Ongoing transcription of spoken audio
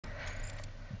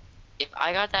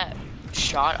I got that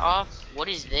shot off. What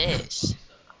is this?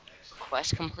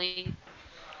 Quest complete.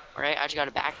 Alright, I just got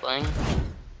a back bling.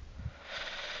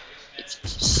 It's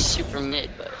super mid,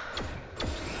 but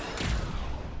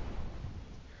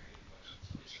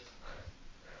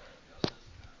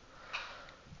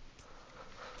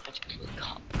I just complete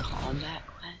combat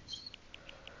quest.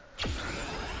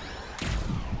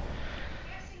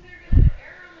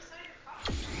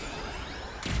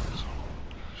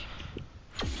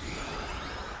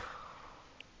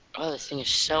 Oh, this thing is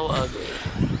so ugly.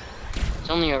 It's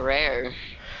only a rare.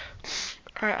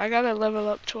 Alright, I gotta level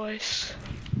up twice.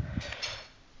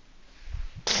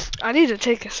 I need to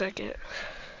take a second.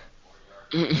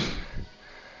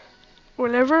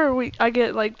 Whenever I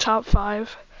get like top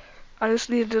 5, I just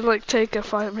need to like take a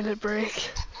 5-minute break.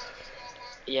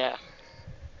 Yeah.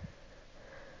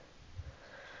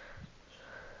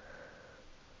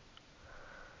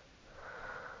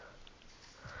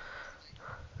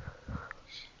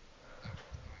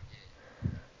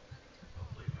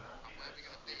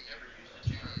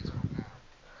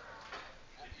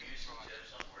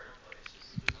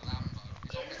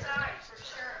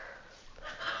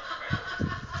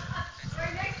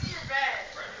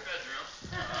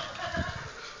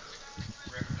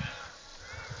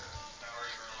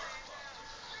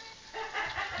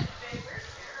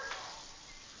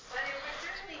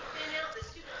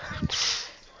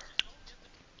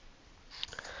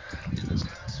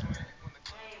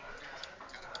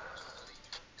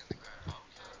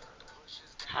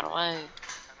 How do I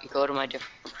go to my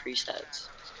different presets?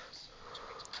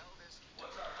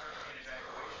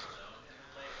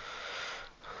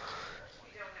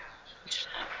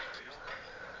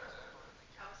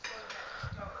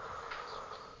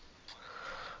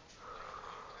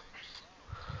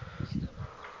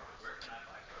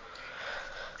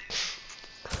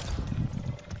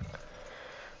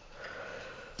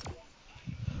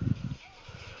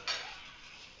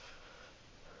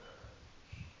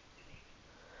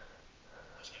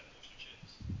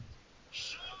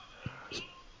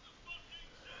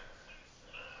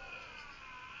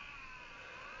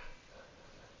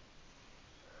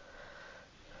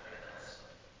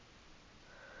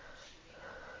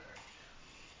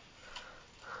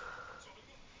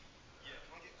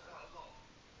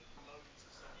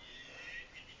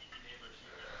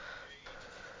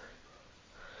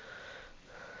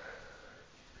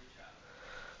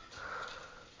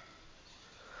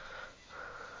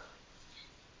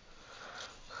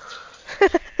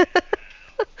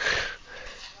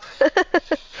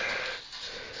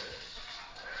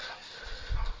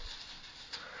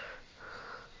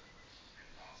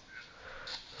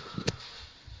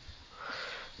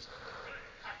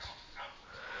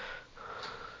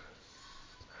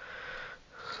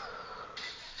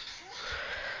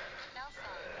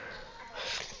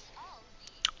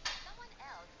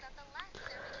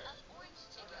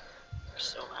 I'm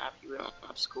so happy we don't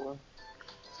have school.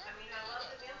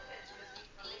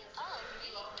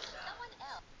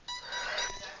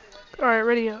 Alright,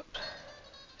 ready up.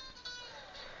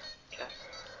 Okay.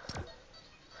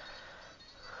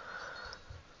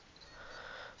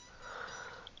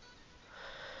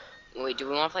 Wait, do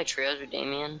we want to play trios with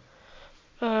Damien?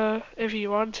 If you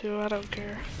want to, I don't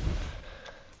care.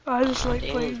 I just like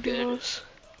Damien's playing good. duos.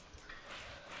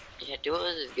 Yeah,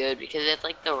 duos is good because it's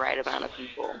like the right amount of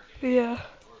people. Yeah.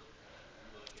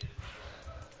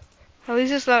 At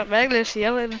least it's not Magnus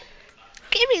yelling,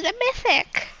 "Give me the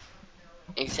mythic!"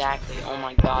 Exactly. Oh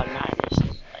my god, Magnus is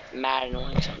like mad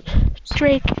annoying sometimes.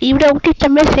 Drake, you don't get the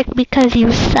mythic because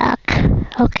you suck.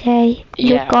 Okay?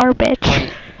 You're Yeah. garbage.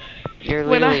 When you're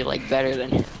literally like better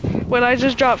than him. When I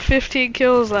just dropped 15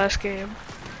 kills last game.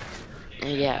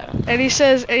 Yeah. And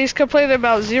he's complaining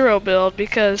about zero build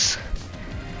because,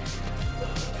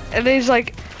 and he's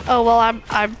like, "Oh well,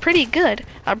 I'm pretty good.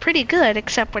 I'm pretty good,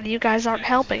 except when you guys aren't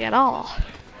helping at all."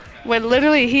 When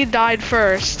literally he died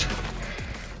first.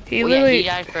 He He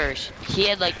died first. He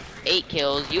had like 8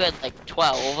 kills. You had like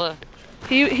 12.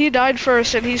 he died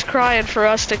first, and he's crying for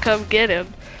us to come get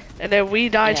him, and then we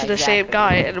died to the same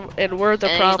guy, and we're the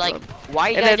problem. He's like, "Why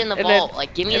are you guys in the vault?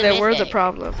 Like, give me the mythic." And then we're the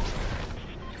problem.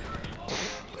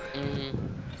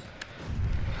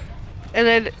 And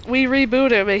then we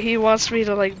reboot him, and he wants me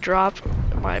to like drop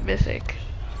my mythic.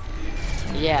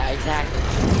 Yeah, exactly.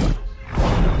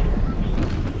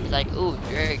 He's like, "Ooh,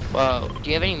 Drake, whoa, do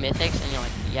you have any mythics?" And you're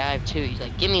like, "Yeah, I have 2. He's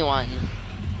like, "Give me one."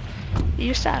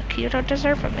 You suck. You don't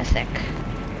deserve a mythic.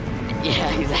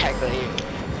 Yeah, exactly.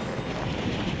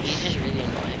 He's just really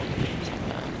annoying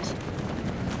sometimes.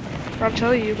 I'm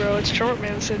telling you, bro, it's short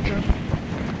man syndrome.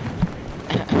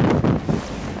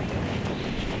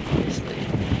 Honestly.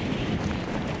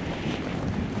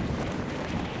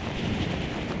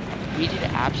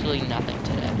 absolutely nothing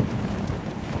today.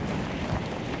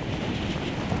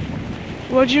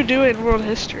 What'd you do in world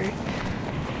history?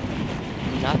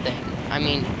 Nothing. I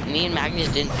mean, me and Magnus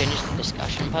didn't finish the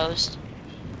discussion post.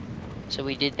 So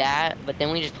we did that, but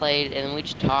then we just played, and then we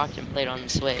just talked and played on the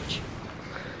Switch.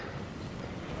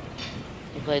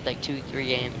 We played like 2-3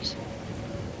 games.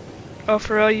 Oh,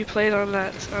 for real? You played on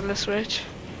the Switch?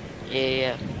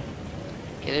 Yeah.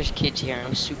 Okay, there's kids here, and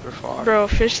I'm super far. Bro,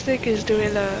 Fish Stick is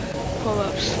doing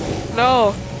pull-ups.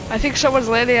 No, I think someone's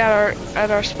landing at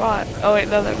our spot. Oh wait,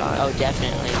 no, they're not. Oh,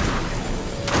 definitely.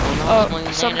 Oh,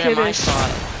 Someone some landed at kid my is.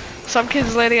 spot. Some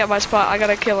kid's landing at my spot. I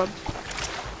gotta kill him.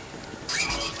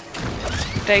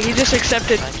 Dang, he just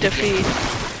accepted defeat.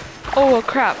 Oh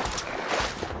crap!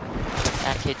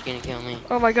 That kid's gonna kill me.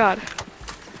 Oh my god.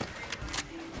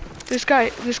 This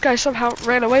guy somehow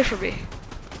ran away from me.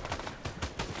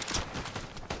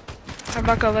 I'm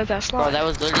not gonna let that slide. Bro, that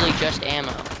was literally just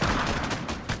ammo.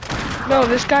 No,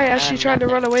 this guy actually tried to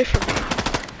run away from me.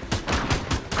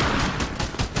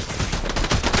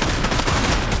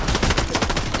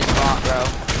 This bot, bro.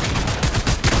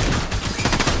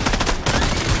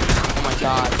 Oh my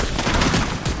god.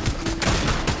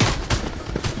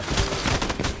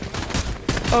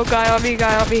 Oh, guy on me,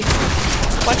 guy on me.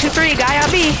 1, 2, 3, guy on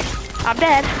me. I'm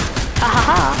dead. Ha ha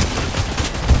ha.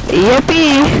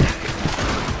 Yippee.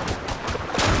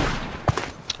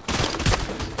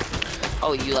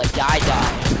 Oh, you like die.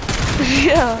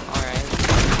 Yeah. Alright.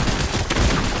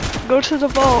 Go to the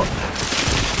vault.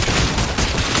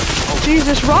 Oh,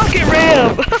 Jesus, rocket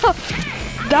ram!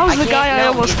 That was the guy I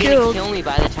almost killed. Kill me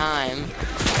by the time.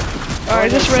 Alright,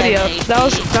 just ready up.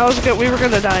 That was good. We were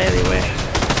gonna die anyway.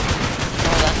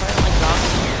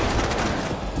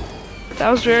 That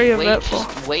was very eventful.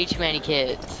 Way too many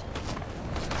kids.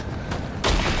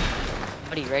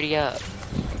 Buddy, ready up.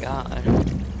 Oh my god.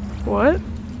 What?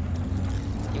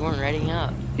 You weren't readying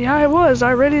up. Yeah, I was.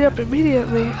 I readied up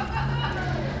immediately.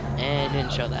 And it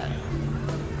didn't show that.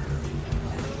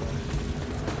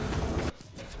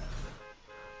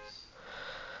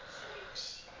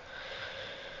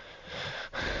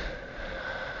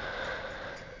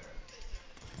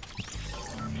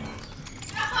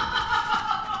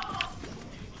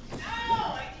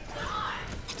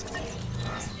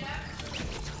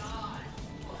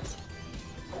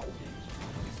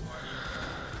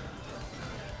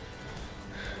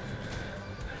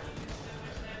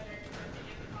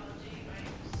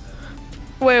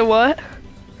 Wait, what?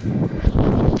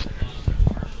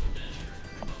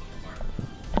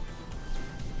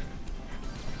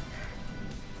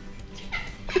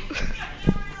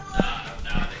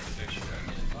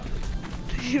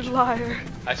 You liar.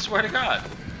 I swear to God.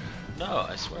 No,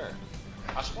 I swear.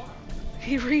 I swear.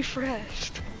 He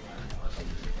refreshed.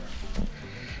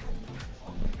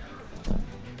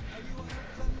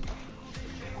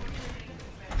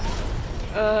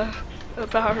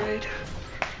 About right.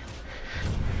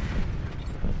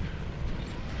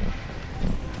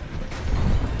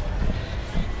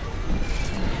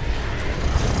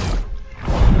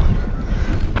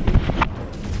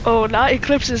 Oh, not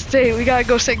Eclipse's day. We gotta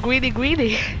go say Greeny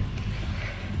Greeny.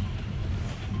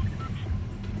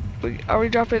 Are we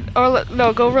dropping? Oh,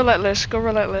 no, go Relentless. Go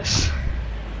Relentless.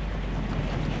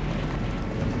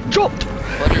 Dropped!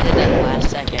 What did it that last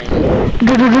second?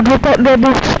 Drop out the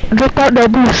boost. Drop out the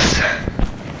boost.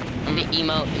 I'm the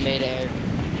emote in midair.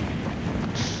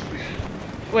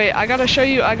 Wait, I gotta show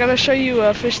you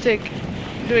a fish stick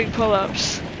doing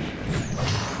pull-ups.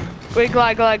 Wait,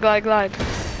 glide.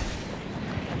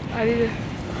 I need to...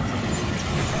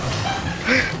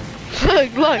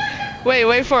 Look.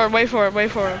 Wait for him. Wait for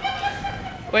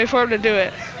him to do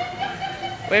it.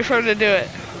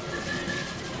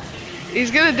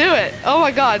 He's gonna do it. Oh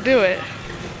my god, do it.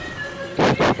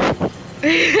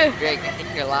 Greg, I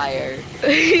think you're a liar.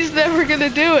 He's never gonna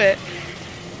do it.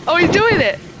 Oh, he's doing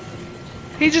it.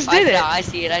 He just did it. I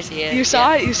see it. You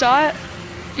saw it?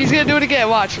 He's gonna do it again.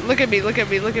 Watch. Look at me.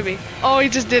 Oh, he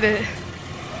just did it.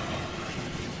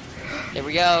 There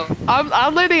we go.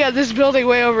 I'm landing at this building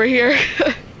way over here.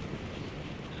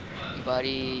 Buddy,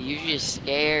 you're just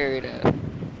scared.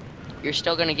 You're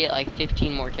still gonna get like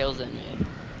 15 more kills than me.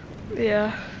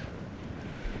 Yeah.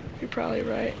 You're probably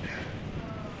right.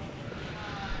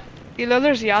 You know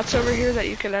there's yachts over here that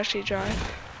you can actually drive.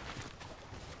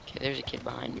 Okay, there's a kid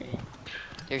behind me.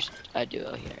 There's a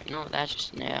duo here. No, that's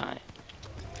just an AI.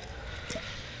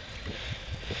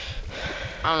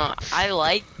 I don't know. I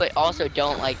like, but also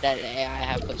don't like that AI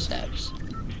have footsteps.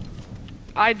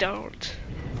 I don't.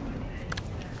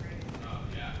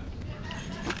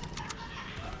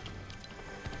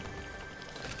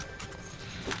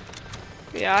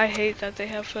 Yeah, I hate that they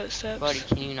have footsteps. Buddy,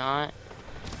 can you not?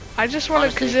 I just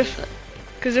want to, Honestly,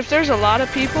 cause if there's a lot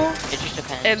of people it just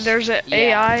depends. and there's an Yeah.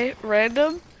 AI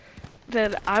random,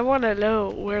 then I want to know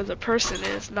where the person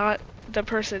is, not the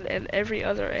person and every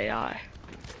other AI.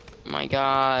 My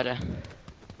God.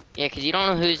 Yeah, cause you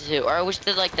don't know who's who. Or I wish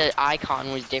that like the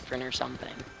icon was different or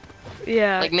something.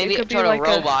 Yeah, Like maybe it could be sort of like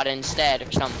robot instead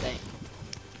or something.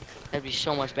 That'd be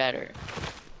so much better.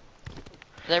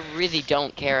 'Cause I really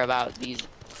don't care about these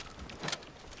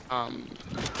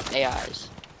AIs.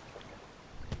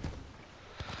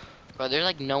 Bro, there's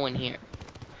like no one here.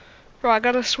 Bro, I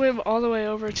gotta swim all the way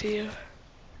over to you.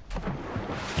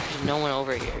 There's no one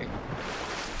over here.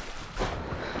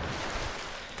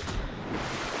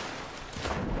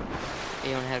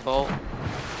 You want to head vault? I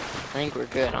think we're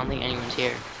good. I don't think anyone's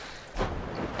here.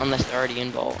 Unless they're already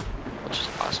in vault, which is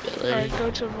a possibility. Alright,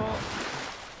 go to vault.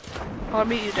 I'll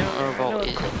meet you down there. Or I vault know a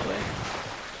is quick it? way.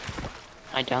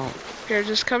 I don't. Here,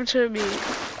 just come to me.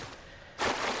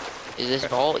 Is this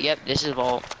vault? Yep, this is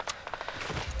vault.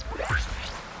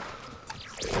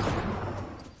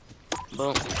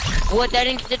 Boom. What, that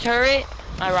didn't get the turret?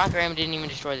 My rocket ram didn't even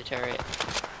destroy the turret.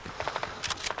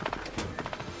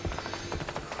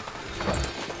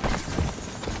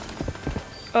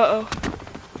 Uh-oh.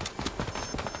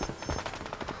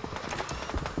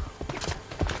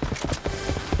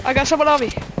 I got someone on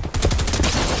me.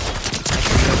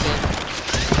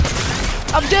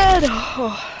 I'm dead.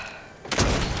 Oh.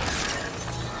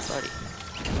 Buddy.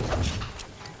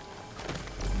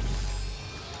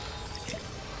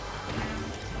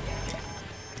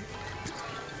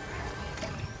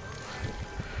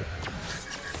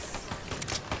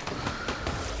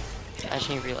 I just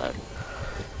need to reload.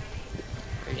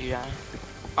 Or did you die?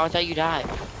 Oh, I thought you died.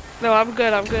 No, I'm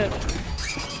good. I'm good.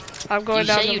 I'm going You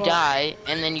down say the you vault. die,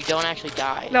 and then you don't actually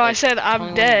die. No, I Like, said tell me I'm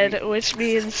when dead, which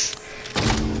means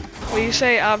when you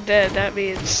say I'm dead, that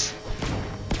means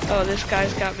oh, this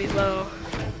guy's got me low.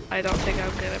 I don't think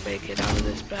I'm gonna make it out of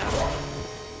this battle.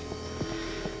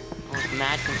 I was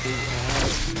mad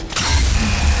confused.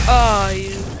 Oh,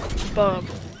 you bum.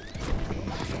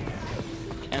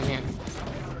 I'm here.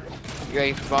 You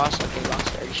ready for boss? Okay,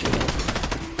 boss, already shooting.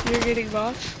 You're getting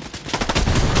boss.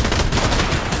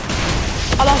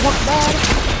 Allahu Akbar.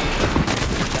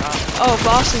 Oh,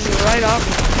 boss is right up.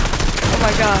 Oh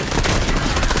my god.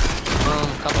 Boom,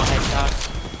 couple headshots.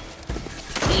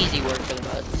 Easy work for the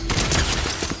buds.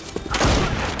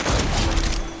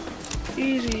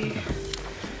 Easy.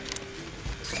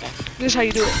 Okay. This is how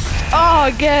you do it. Oh,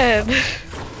 again.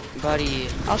 Buddy.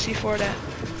 I'll C4 that.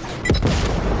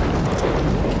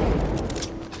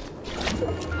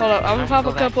 Hold up, I'm gonna pop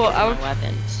a couple.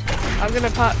 Weapons. I'm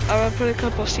gonna put a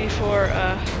couple C4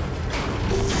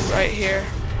 right here.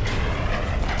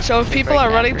 So if people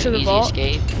are running to the vault,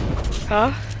 escape.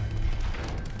 huh?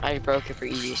 I broke it for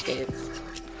easy escape.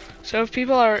 So if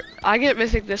people are, I get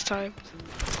mythic this time.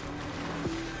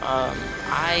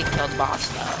 I killed the boss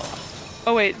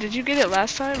though. Oh wait, did you get it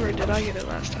last time or did I get it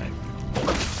last time?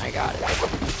 I got it.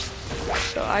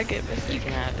 So I get You mythic.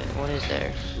 can have it. What is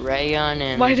there? Rayon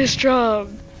and Midas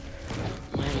drum.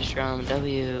 Midas drum.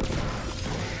 W.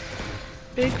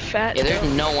 Big fat. Yeah, there's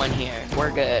drum. no one here.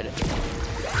 We're good.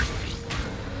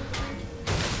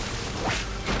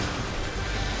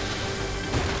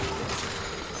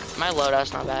 My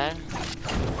loadout's not bad.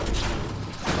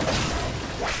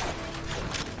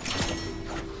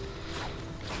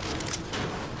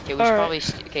 Okay, we should probably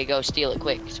okay go steal it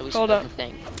quick so we still Hold have up. the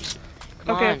thing.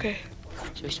 Come Okay, on. okay.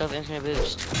 So we still have infinite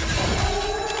boost.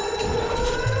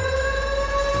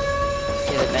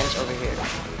 Okay, the vent's over here.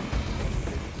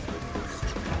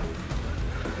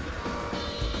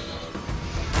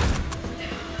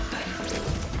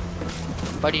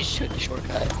 Buddy just took the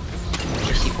shortcut.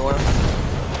 Just C4.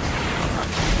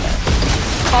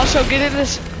 Also, get in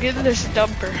this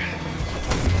dumper.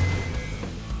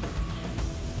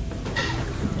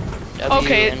 W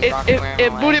Okay, and it rocket ram it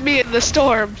away. booted me in the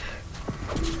storm.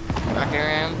 Rocket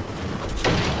ram.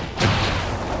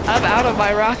 I'm out of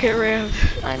my rocket ram.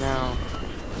 I know.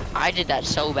 I did that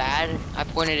so bad. I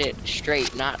pointed it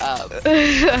straight, not up.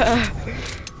 I'm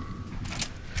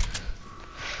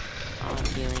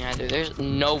feeling either. There's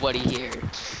nobody here.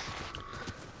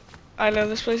 I know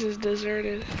this place is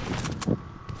deserted.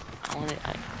 I want it.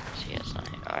 See, it's not.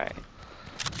 All right.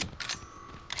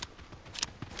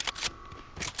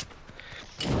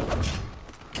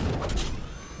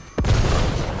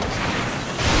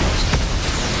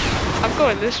 I'm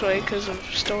going this way because of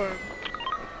storm.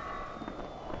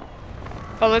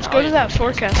 Oh, let's No, go to yeah. that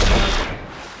forecast tower.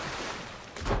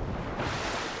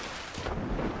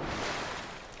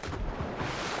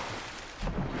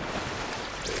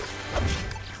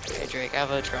 Drake. I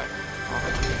have a truck.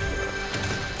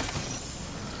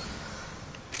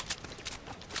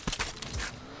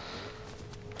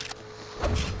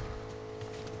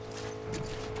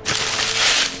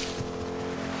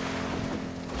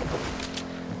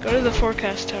 Go to the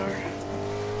forecast tower.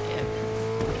 Yeah.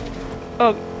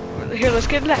 Oh, here, let's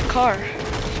get in that car.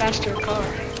 Faster car.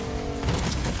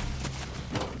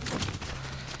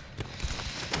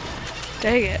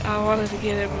 Dang it, I wanted to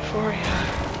get in before you.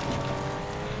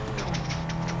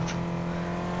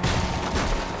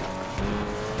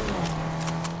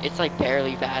 It's like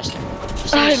barely faster.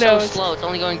 This I thing's know, so slow. It's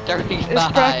only going 35.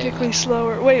 It's practically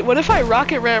slower. Wait, what if I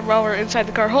rocket ram while we're inside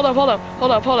the car? Hold up, hold up,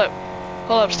 hold up, hold up.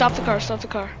 Hold up, stop the car, stop the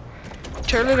car.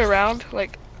 Turn it around,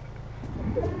 like,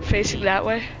 facing that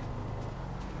way.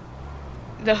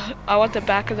 I want the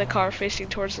back of the car facing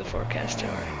towards the forecast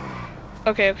tower.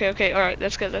 Okay, okay, okay, alright,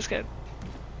 that's good, that's good.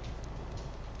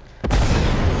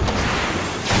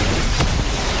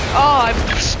 Oh, I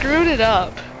screwed it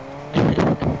up.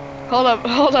 Hold up,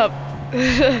 hold up.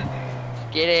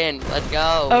 Get in. Let's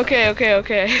go. Okay, okay,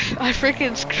 okay. I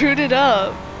freaking screwed it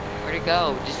up. Where'd it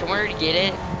go? Just somewhere to get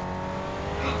it?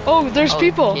 Oh, there's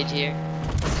people. Kids here.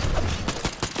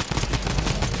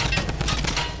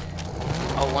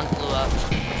 Oh, one flew up.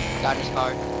 Got his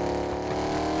car.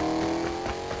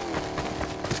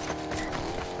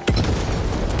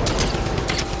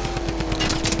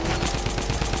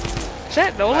 Is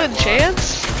that Nolan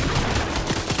Chance?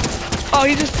 Oh,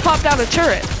 he just popped out a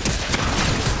turret.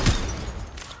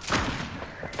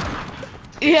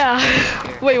 Yeah.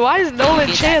 Wait, why is Nolan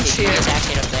Chance here? Get that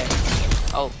kid up there.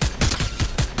 Oh.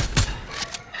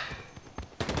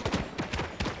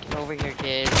 Get over here,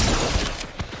 kid.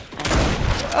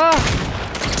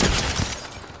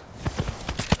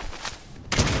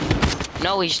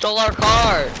 No, he stole our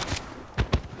car.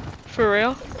 For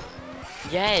real?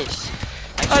 Yes.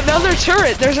 Another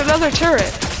turret. There's another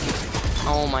turret.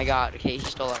 Oh my god. Okay, he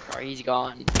stole our car. He's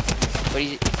gone. But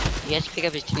he has to pick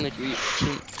up his team with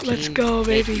Let's go,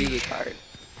 baby. Card.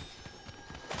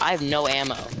 I have no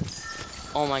ammo.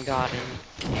 Oh my god.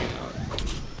 Ammo.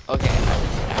 Okay.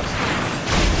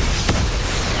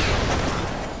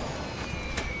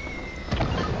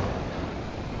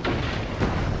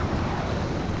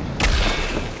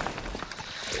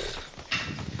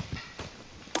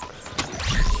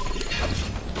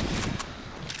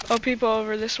 Oh, people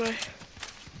over this way.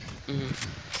 Mhm.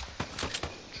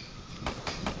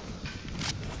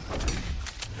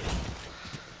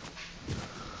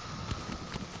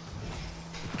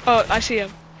 Oh, I see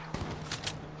him.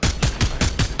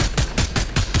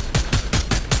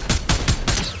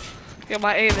 Yeah,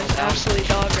 my aim is absolutely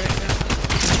dog right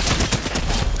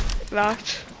now.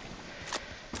 Knocked.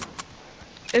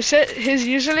 It said his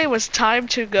username was time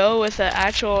to go with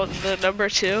the number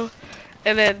 2,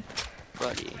 and then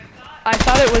Buddy. I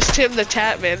thought it was Tim the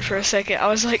Tatman for a second. I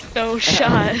was like, no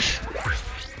shot.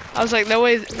 I was like, no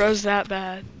way Rose that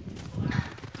bad.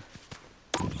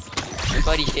 My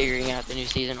buddy's figuring out the new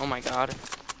season. Oh my god.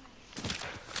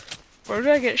 Where did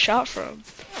I get shot from?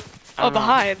 I Oh, don't know.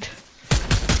 behind.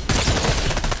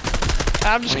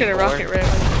 I'm just gonna 24. rocket ram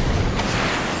him.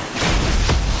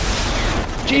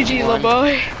 GG, little 51.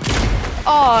 boy.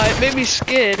 Oh, it made me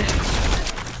skid.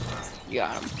 You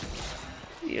got him.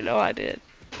 You know I did.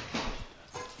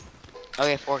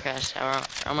 Okay, forecast tower.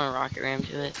 I'm gonna rocket ram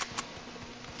to it.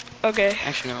 Okay.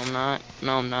 Actually, no, I'm not.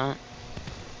 No, I'm not.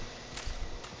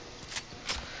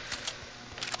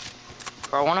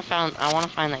 Bro, I wanna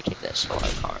find that kid that stole our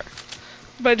car.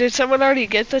 But did someone already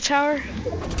get the tower?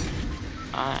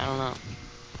 I don't know.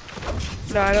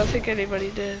 No, I don't think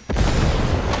anybody did.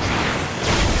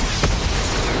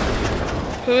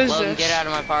 Who is Logan, this? get out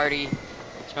of my party.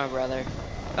 It's my brother.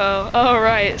 Oh,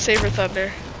 right, Saber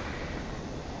Thunder.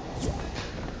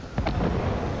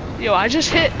 Yo, I just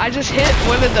hit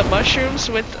one of the mushrooms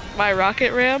with my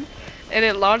rocket ram, and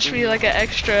it launched me like an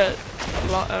extra,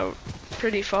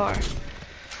 pretty far.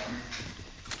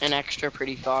 An extra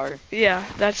pretty far. Yeah,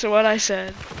 that's what I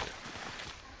said.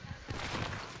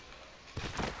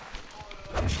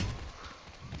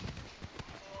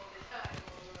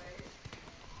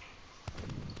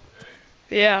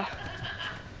 Yeah.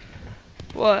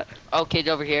 What? Oh, kid's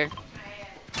over here.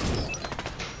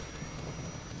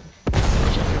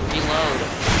 Reload.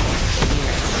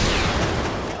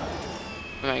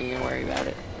 I'm not even gonna worry about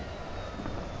it.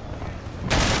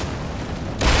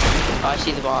 Oh, I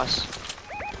see the boss.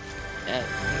 Yeah,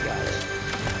 you got it.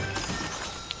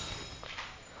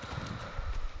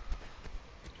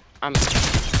 I'm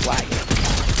lagging.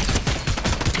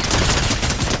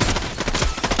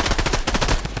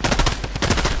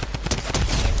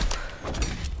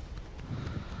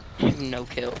 no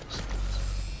kills.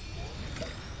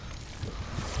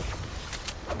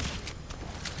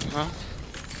 Huh?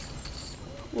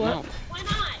 What? No.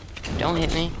 Don't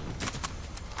hit me.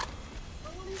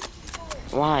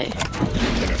 Why?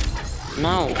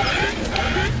 No.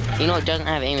 You know it doesn't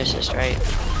have aim assist, right?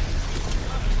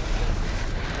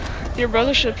 Your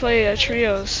brother should play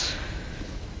trios.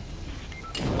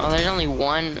 Oh, there's only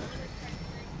one.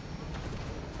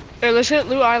 Hey, let's hit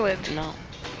Lou Island. No.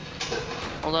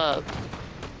 Hold up.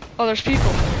 Oh, there's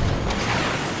people.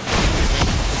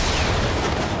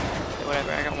 Okay,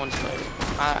 whatever, I got one smoke.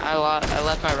 I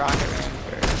left my rocket ram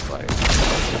for a splatter.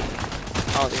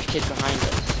 Oh, there's kids behind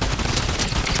us.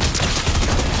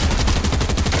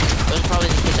 Those are probably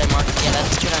the kids I marked. Yeah, that's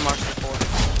the kid I marked before.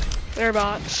 They're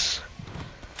bots.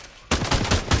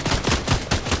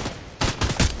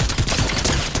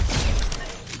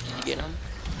 Did you get them?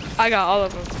 I got all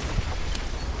of them.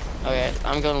 Okay,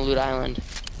 I'm going to Loot Island.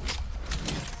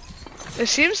 It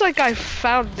seems like I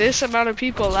found this amount of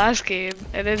people last game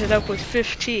and ended up with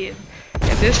 15.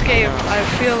 In this game, I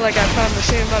feel like I found the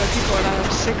same amount of people and I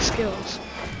have 6 kills.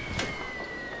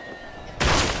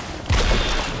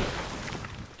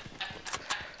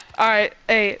 Alright,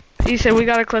 hey, Ethan, we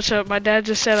gotta clutch up. My dad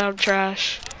just said I'm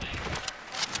trash.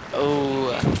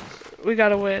 Oh. We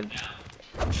gotta win.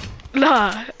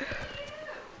 Nah.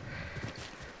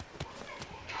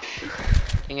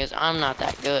 Thing is, I'm not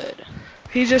that good.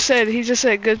 He just said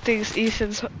good thing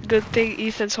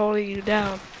Ethan's holding you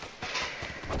down.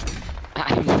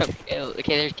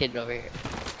 Okay, there's kids over here.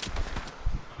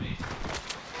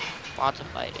 Lots of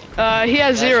fighting. He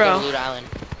has 0. Let's go to Loot Island.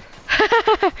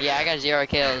 Yeah, I got 0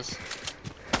 kills.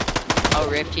 Oh,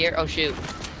 Rift here? Oh, shoot.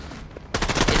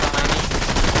 He's behind me.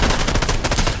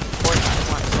 Fortnite,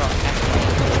 come on,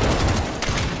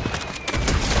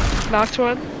 bro. Knocked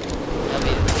one.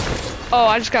 W. Oh,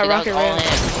 I just got See, that rocket was all ran. him.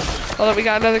 Hold on, we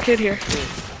got another kid here. Dude.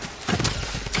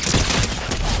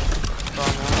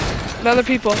 Another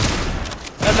people.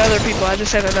 Another people. I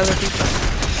just said another people.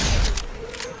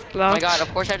 Oh my god,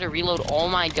 of course I have to reload all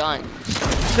my guns.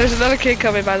 There's another kid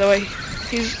coming, by the way.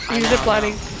 He's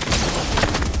ziplining.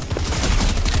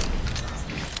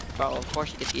 Bro, of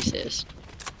course you get the assist.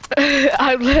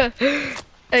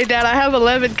 Hey, Dad, I have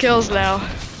 11 kills now.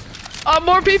 Oh,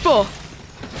 more people!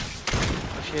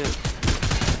 Oh, shoot.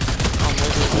 I'm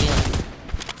literally healing.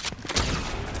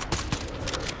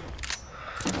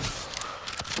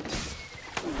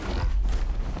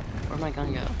 Where'd my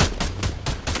gun go?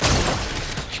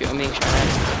 Shoot, I'm being shot at.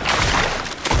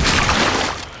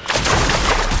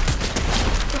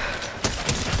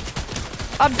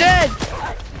 I'm dead!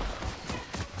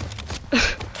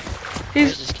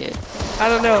 Where's this kid? I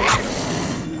don't know.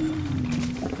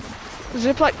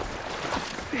 Zipline.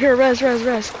 Here, res.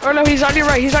 Oh no, he's on your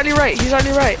right, he's on your right.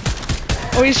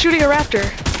 Oh, he's shooting a raptor.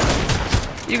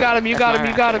 You got him.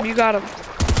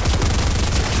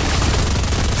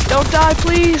 Don't die,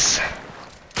 please.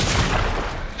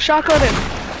 Shotgun him.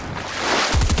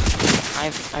 I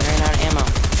ran out of ammo.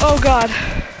 Oh god.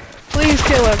 Please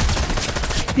kill him.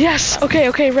 Yes,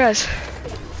 okay, res.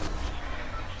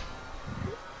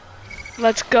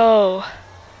 Let's go.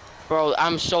 Bro,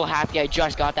 I'm so happy I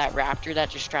just got that raptor. That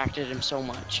distracted him so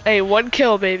much. Hey, 1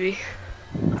 kill, baby.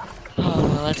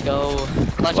 Oh, let's go.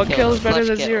 One kill is better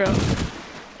than 0.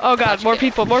 Oh god, more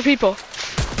people. Yeah.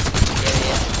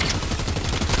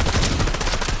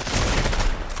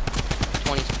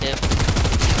 25.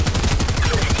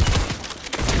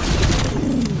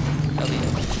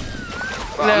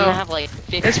 Bro, No. I'm gonna have like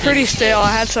 15 It's pretty stale.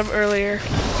 I had assists. some earlier.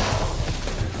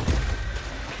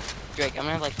 Drake, I'm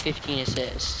gonna have like 15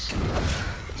 assists.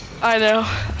 I know.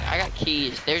 I got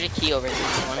keys. There's a key over there.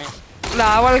 You want it? Nah,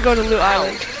 I want to go to Loot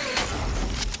Island.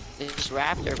 This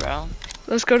raptor, bro.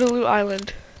 Let's go to Loot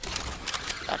Island.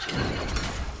 Gotcha.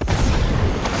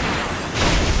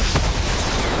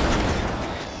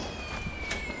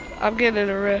 I'm getting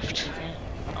a rift.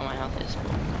 Oh, my health is full.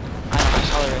 I don't know, I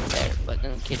saw the rift there, but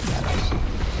then the kid got us.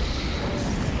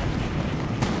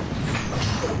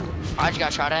 I just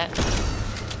got shot at.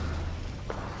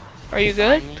 Are you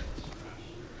good? Behind me.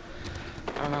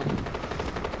 I don't know.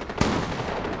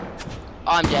 Oh,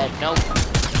 I'm dead. Nope.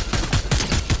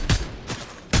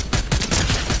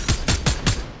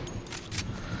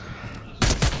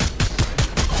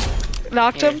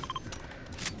 Knocked him?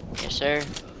 Yes, sir.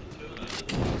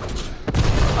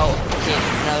 Oh, okay,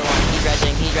 another one.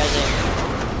 He's rezzing.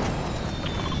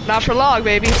 Not for long,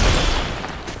 baby.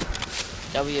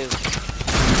 W.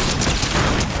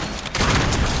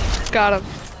 Got him.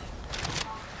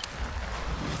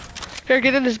 Here,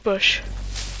 get in this bush.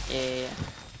 Yeah.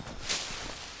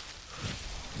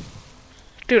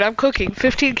 Dude, I'm cooking.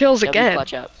 15 kills again.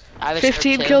 Clutch up. I have a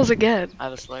 15 slurp too. kills again. I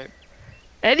have a slurp.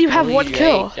 And you have one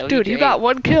kill. Dude, you got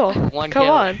one kill. One Come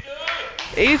kill. on.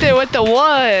 Ethan with the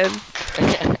one.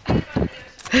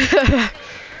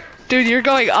 Dude, you're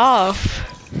going off.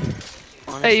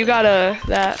 Honestly. Hey, you got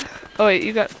that. Oh wait,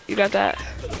 you got that.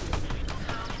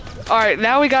 All right,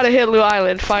 now we gotta hit Lou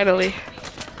Island finally.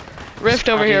 Rift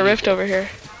over here. Rift over here.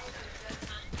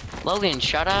 Logan,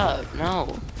 shut up.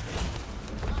 No.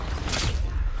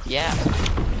 Yeah.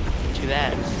 Too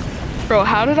bad. Bro,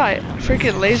 how did I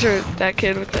freaking laser that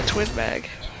kid with the twin mag?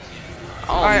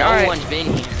 Oh, all right, no one's been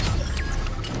here.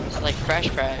 It's like fresh.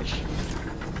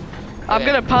 I'm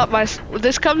gonna pop my.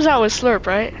 This comes out with slurp,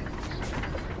 right?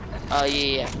 Oh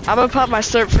yeah. I'm gonna pop my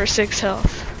slurp for 6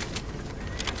 health.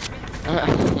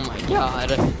 Oh my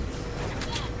god.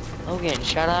 Logan,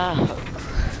 shut up.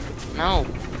 No.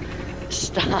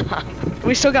 Stop.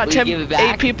 We still got Will you give it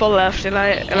back? 8 people left, and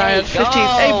I have 15.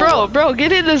 Go. Hey, bro,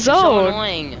 get in the So zone.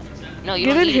 annoying. No, you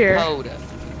Get don't in need here. a code.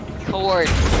 Cord.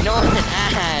 No,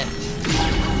 that.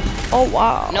 Oh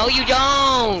wow. No, you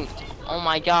don't. Oh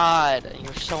my god,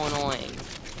 you're so annoying.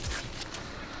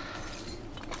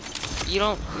 You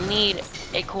don't need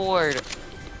a cord.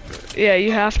 Yeah,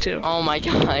 you have to. Oh my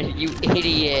god, you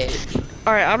idiot.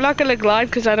 All right, I'm not gonna glide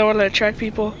because I don't want to attract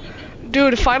people.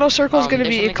 Dude, final circle's gonna There's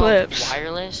be something called Eclipse.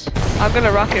 wireless. I'm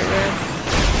gonna rocket ram.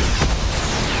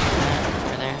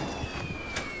 Over there.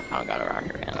 I don't got a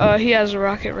rocket ram. He has a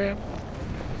rocket ram.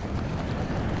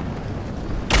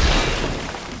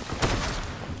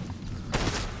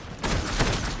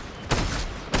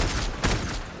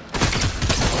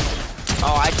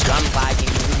 Oh, I'm lagging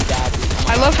really badly. Oh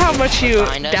my I love God, how dude, much you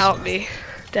behind us. doubt me,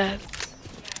 Dad.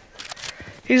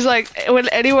 He's like, when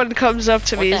anyone comes up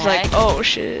to What me, the he's like, heck? oh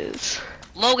shiz.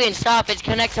 Logan, stop! It's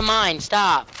connect to mine.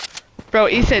 Stop. Bro,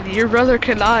 Ethan, your brother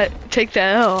cannot take the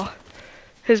L.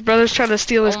 His brother's trying to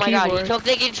steal his Oh my keyboard. god, he took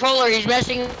the controller. He's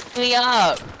messing me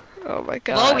up. Oh my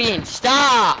god. Logan,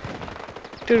 stop!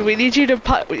 Dude, we need you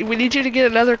to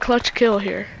get another clutch kill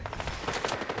here.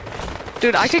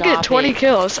 Dude, I could get Stop 20 it.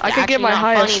 kills. I could get Actually my not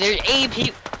highest. Funny. There's 8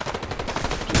 people.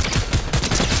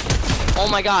 Oh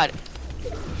my god.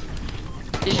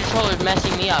 This controller's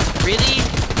messing me up. Really?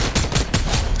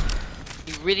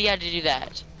 You really had to do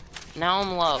that. Now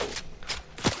I'm low.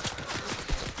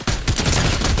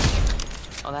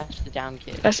 Oh, that's the down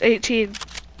kid. That's 18.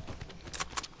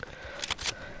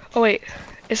 Oh wait,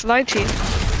 it's 19.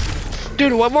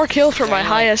 Dude, one more kill for my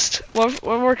highest. One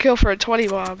more kill for a 20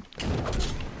 bomb.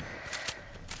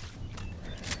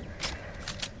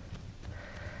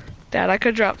 Dad, I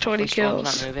could drop 20 Which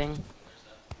one's kills. not moving?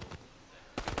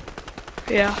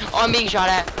 Yeah. Oh, I'm being shot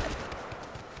at.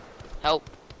 Help.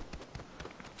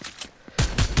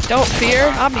 Don't fear,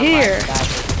 I'm here. lagging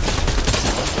badly.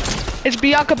 It's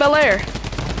Bianca Belair.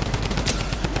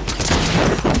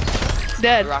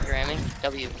 Dead. Rocket ramming.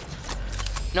 W.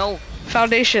 No.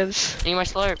 Foundations. I need my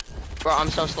slurp. Bro, I'm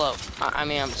so slow. I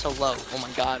mean, I'm so low. Oh my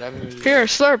god. Here,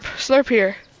 slurp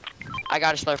here. I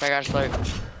got a slurp.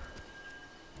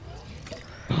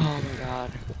 Oh my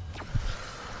god.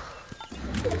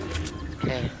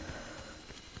 Okay.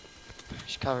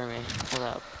 Just cover me. Hold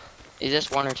up. Is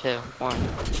this 1 or 2? 1.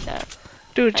 Yeah.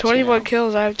 Dude, That's 21 now.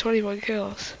 kills. I have 21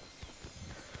 kills.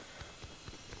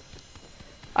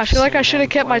 I feel like I should have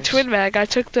kept my twin mag. I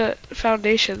took the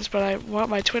foundations, but I want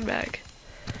my twin mag.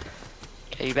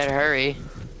 Okay, you better hurry.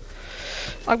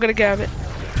 I'm gonna grab it.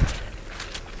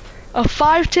 A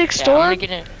 5-tick Yeah, I'm storm? gonna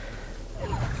get it.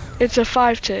 It's a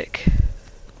 5-tick.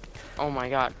 Oh my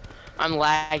god. I'm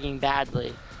lagging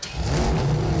badly.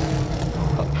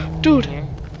 Dude, Here.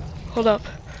 hold up.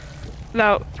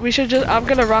 Now, we should just, I'm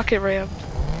gonna rocket ram.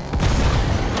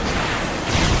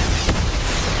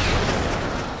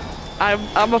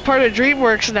 I'm a part of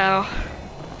DreamWorks now.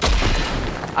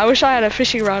 I wish I had a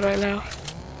fishing rod right now.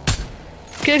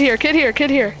 Kid here.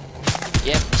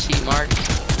 Yep, see mark.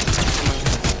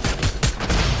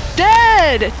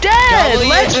 Dead!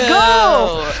 Let's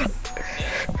go!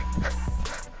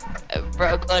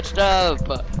 Bro, clutched up.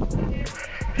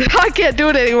 I can't do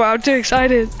it anymore, I'm too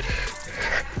excited.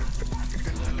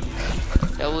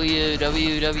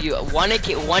 W.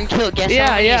 One kill. Guess Yeah,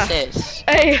 how many yeah. assists?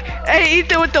 Hey,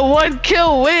 Ethan with the 1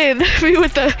 kill win. me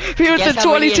with the Guess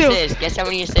how many 22. assists? Guess how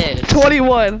many assists?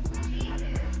 21.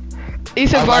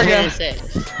 Ethan 11 Varga.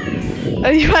 assists.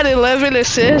 You had 11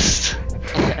 assists.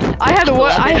 I had a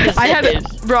one. 11 I had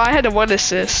assists. bro. I had a 1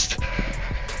 assist.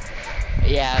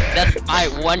 Yeah, that's my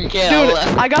 1 kill. Dude,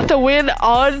 I got the win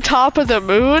on top of the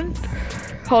moon.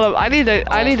 Hold up, I need to.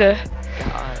 God.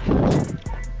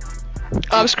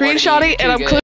 I'm screenshotting and I'm Too good. clipping.